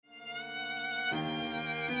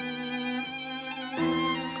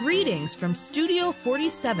Greetings from Studio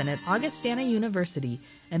 47 at Augustana University,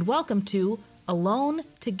 and welcome to Alone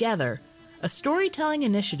Together, a storytelling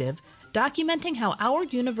initiative documenting how our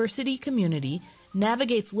university community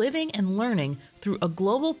navigates living and learning through a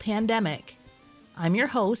global pandemic. I'm your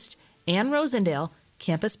host, Ann Rosendale,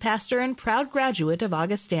 campus pastor and proud graduate of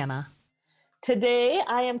Augustana. Today,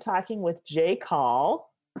 I am talking with Jay Kahl,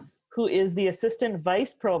 who is the Assistant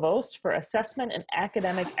Vice Provost for Assessment and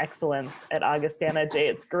Academic Excellence at Augustana. Jay,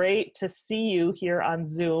 it's great to see you here on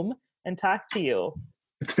Zoom and talk to you.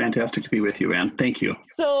 It's fantastic to be with you, Ann. Thank you.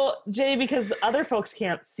 So, Jay, because other folks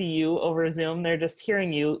can't see you over Zoom, they're just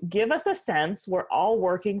hearing you, give us a sense. We're all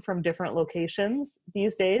working from different locations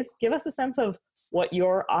these days. Give us a sense of what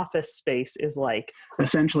your office space is like.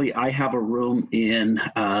 Essentially, I have a room in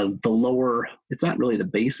the lower, it's not really the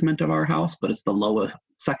basement of our house, but it's the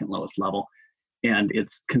second lowest level. And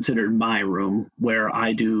it's considered my room where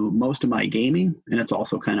I do most of my gaming, and it's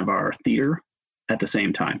also kind of our theater at the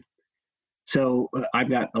same time. So I've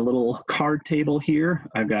got a little card table here.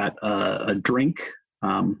 I've got a drink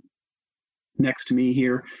next to me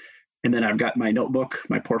here. And then I've got my notebook,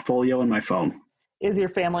 my portfolio, and my phone. Is your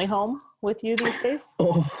family home with you these days?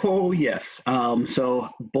 Oh yes. So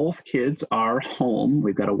both kids are home.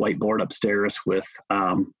 We've got a whiteboard upstairs with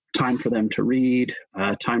time for them to read,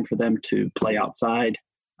 time for them to play outside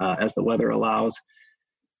as the weather allows,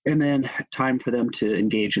 and then time for them to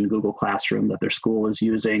engage in Google Classroom that their school is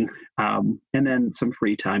using, and then some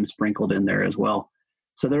free time sprinkled in there as well.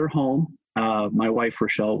 So they're home. My wife,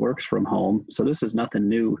 Rochelle, works from home, so this is nothing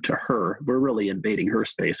new to her. We're really invading her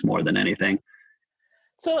space more than anything.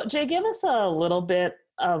 So, Jay, give us a little bit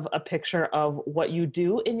of a picture of what you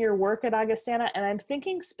do in your work at Augustana, and I'm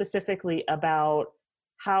thinking specifically about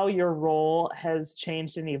how your role has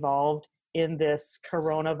changed and evolved in this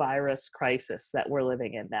coronavirus crisis that we're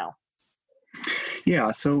living in now.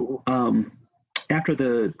 Yeah, so after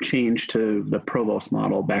the change to the Provost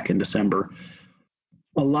model back in December,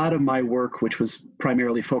 a lot of my work, which was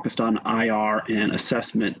primarily focused on IR and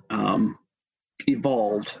assessment,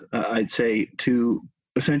 evolved, I'd say, to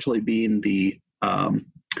essentially being the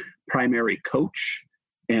primary coach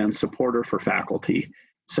and supporter for faculty.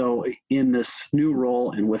 So in this new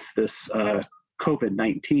role and with this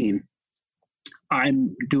COVID-19,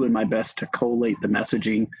 I'm doing my best to collate the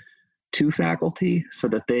messaging to faculty so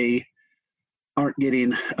that they aren't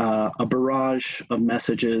getting a barrage of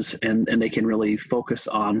messages and they can really focus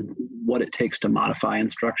on what it takes to modify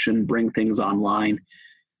instruction, bring things online.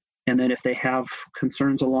 And then if they have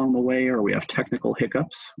concerns along the way or we have technical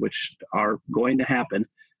hiccups, which are going to happen,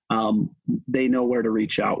 they know where to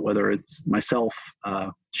reach out, whether it's myself,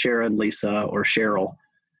 Sharon, Lisa, or Cheryl,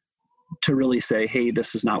 to really say, hey,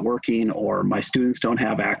 this is not working, or my students don't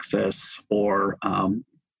have access, or,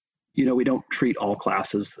 we don't treat all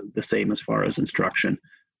classes the same as far as instruction.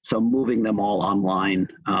 So moving them all online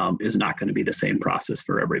is not going to be the same process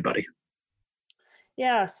for everybody.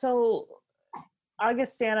 Yeah, so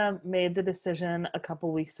Augustana made the decision a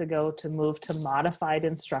couple weeks ago to move to modified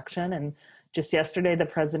instruction. And just yesterday, the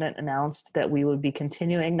president announced that we would be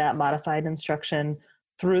continuing that modified instruction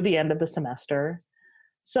through the end of the semester.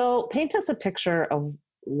 So paint us a picture of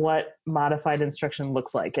what modified instruction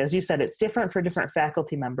looks like. As you said, it's different for different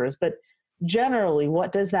faculty members, but generally,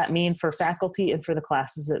 what does that mean for faculty and for the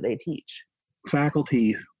classes that they teach?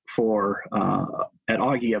 Faculty at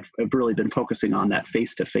Augie have really been focusing on that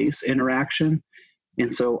face-to-face interaction.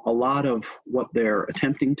 And so a lot of what they're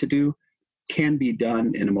attempting to do can be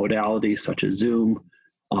done in a modality such as Zoom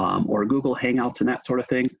or Google Hangouts and that sort of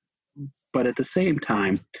thing. But at the same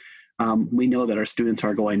time, we know that our students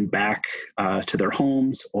are going back to their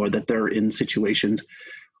homes, or that they're in situations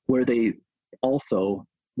where they also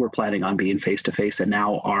were planning on being face-to-face and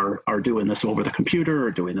now are doing this over the computer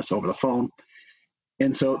or doing this over the phone.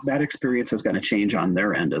 And so that experience is going to change on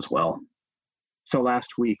their end as well. So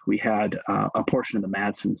last week we had a portion of the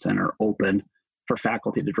Madsen Center open for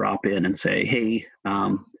faculty to drop in and say, hey,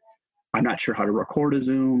 I'm not sure how to record a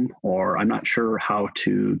Zoom, or I'm not sure how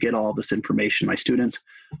to get all this information to my students,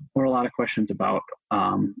 or a lot of questions about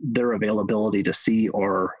their availability to see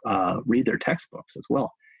or read their textbooks as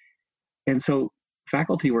well. And so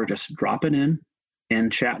faculty were just dropping in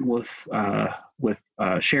and chatting with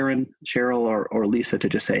Sharon, Cheryl, or Lisa to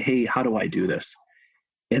just say, hey, how do I do this?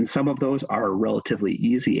 And some of those are relatively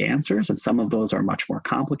easy answers, and some of those are much more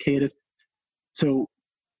complicated. So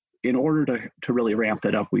in order to really ramp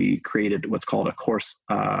that up, we created what's called a course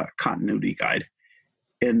continuity guide.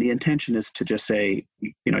 And the intention is to just say,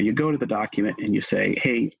 you go to the document and you say,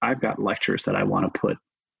 hey, I've got lectures that I want to put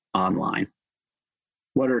online.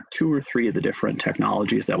 What are 2 or 3 of the different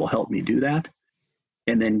technologies that will help me do that?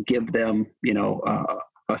 and then give them,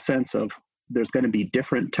 a sense of there's going to be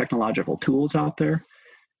different technological tools out there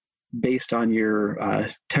based on your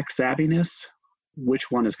tech savviness,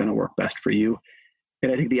 which one is going to work best for you.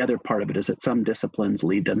 And I think the other part of it is that some disciplines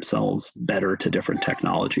lead themselves better to different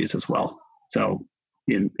technologies as well. So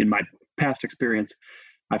in my past experience,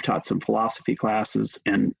 I've taught some philosophy classes,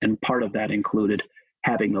 and part of that included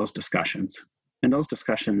having those discussions. And those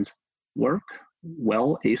discussions work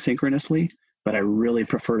well asynchronously, but I really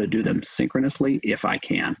prefer to do them synchronously if I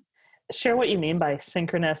can. Share what you mean by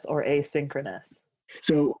synchronous or asynchronous.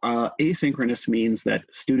 So asynchronous means that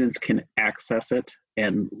students can access it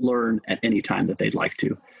and learn at any time that they'd like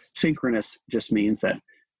to. Synchronous just means that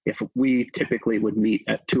if we typically would meet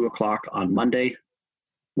at 2:00 on Monday,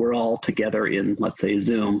 we're all together in, let's say,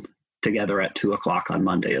 Zoom together at 2:00 on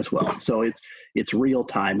Monday as well. So it's real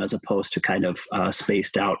time as opposed to kind of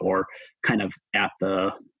spaced out or kind of at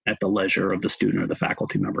the leisure of the student or the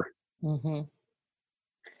faculty member. Mm-hmm.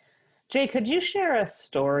 Jay, could you share a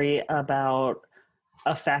story about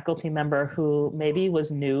a faculty member who maybe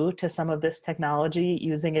was new to some of this technology,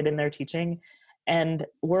 using it in their teaching? And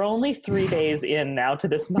we're only 3 days in now to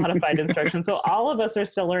this modified instruction, so all of us are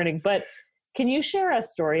still learning. But can you share a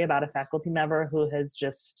story about a faculty member who has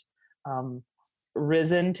just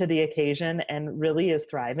risen to the occasion and really is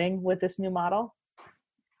thriving with this new model?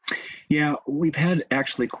 Yeah, we've had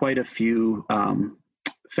actually quite a few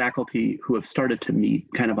faculty who have started to meet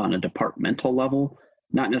kind of on a departmental level,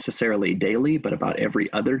 not necessarily daily, but about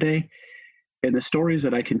every other day. And the stories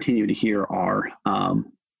that I continue to hear are,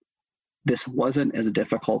 this wasn't as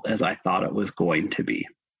difficult as I thought it was going to be.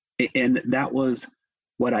 And that was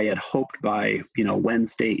what I had hoped by,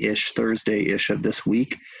 Wednesday-ish, Thursday-ish of this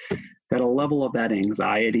week, that a level of that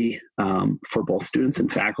anxiety for both students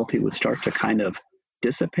and faculty would start to kind of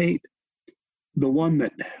dissipate. The one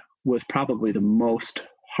that was probably the most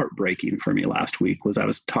heartbreaking for me last week was I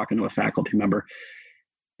was talking to a faculty member,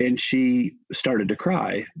 and she started to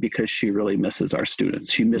cry because she really misses our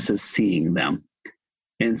students. She misses seeing them.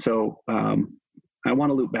 And so I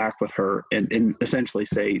want to loop back with her and essentially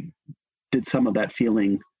say, did some of that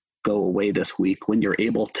feeling go away this week when you're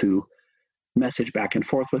able to message back and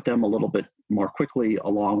forth with them a little bit more quickly,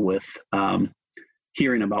 along with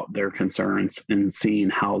hearing about their concerns and seeing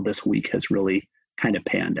how this week has really kind of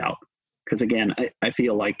panned out? Because again, I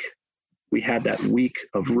feel like we had that week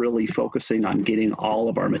of really focusing on getting all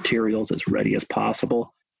of our materials as ready as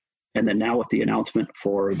possible. And then now with the announcement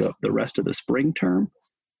for the rest of the spring term,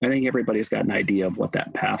 I think everybody's got an idea of what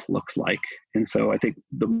that path looks like. And so I think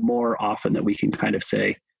the more often that we can kind of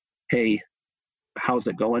say, hey, how's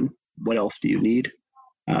it going? What else do you need?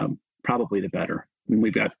 Probably the better. And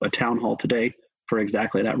we've got a town hall today for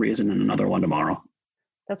exactly that reason and another one tomorrow.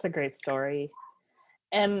 That's a great story.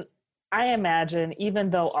 And I imagine even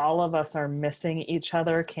though all of us are missing each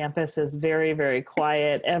other, campus is very, very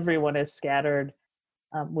quiet. Everyone is scattered.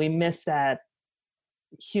 We miss that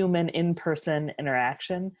human in-person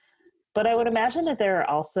interaction. But I would imagine that there are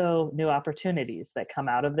also new opportunities that come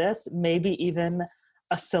out of this, maybe even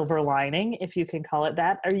a silver lining, if you can call it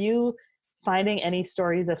that. Are you finding any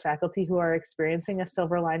stories of faculty who are experiencing a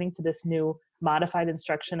silver lining to this new modified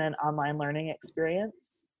instruction and online learning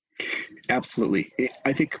experience? Absolutely.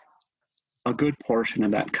 I think a good portion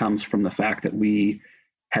of that comes from the fact that we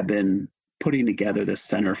have been putting together this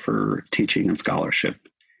Center for Teaching and Scholarship.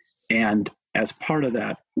 And as part of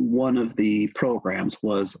that, one of the programs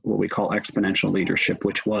was what we call exponential leadership,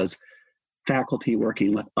 which was faculty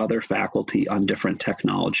working with other faculty on different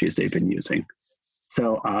technologies they've been using.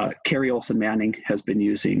 So Carrie Olson Manning has been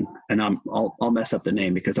using, and I'll mess up the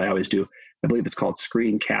name because I always do, I believe it's called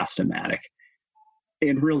Screencast-O-Matic.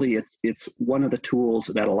 And really, it's one of the tools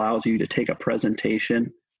that allows you to take a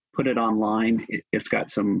presentation, put it online. It's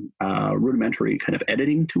got some rudimentary kind of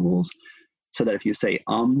editing tools so that if you say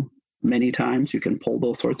many times, you can pull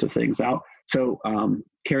those sorts of things out. So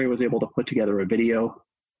Carrie was able to put together a video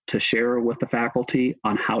to share with the faculty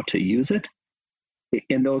on how to use it.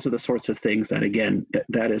 And those are the sorts of things that, again,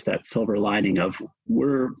 that is that silver lining of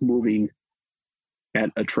we're moving at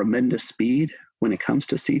a tremendous speed when it comes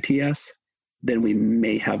to CTS than we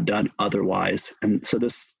may have done otherwise. And so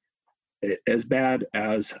this, as bad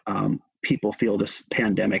as people feel this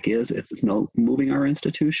pandemic is, it's moving our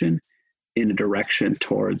institution in a direction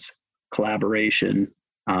towards collaboration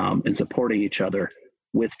and supporting each other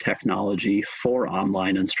with technology for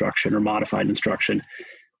online instruction or modified instruction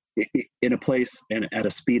in a place and at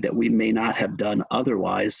a speed that we may not have done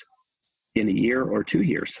otherwise in a year or 2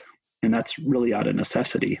 years. And that's really out of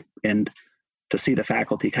necessity. And to see the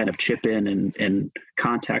faculty kind of chip in and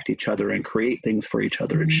contact each other and create things for each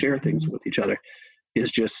other and share things with each other,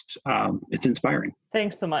 is just, it's inspiring.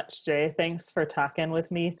 Thanks so much, Jay. Thanks for talking with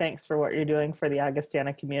me. Thanks for what you're doing for the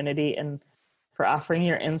Augustana community and for offering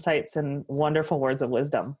your insights and wonderful words of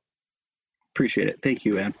wisdom. Appreciate it. Thank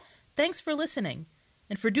you, Ann. Thanks for listening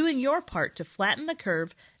and for doing your part to flatten the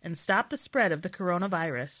curve and stop the spread of the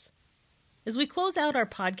coronavirus. As we close out our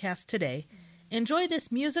podcast today, enjoy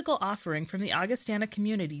this musical offering from the Augustana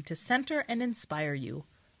community to center and inspire you.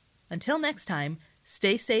 Until next time,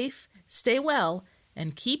 stay safe, stay well,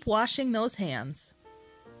 and keep washing those hands.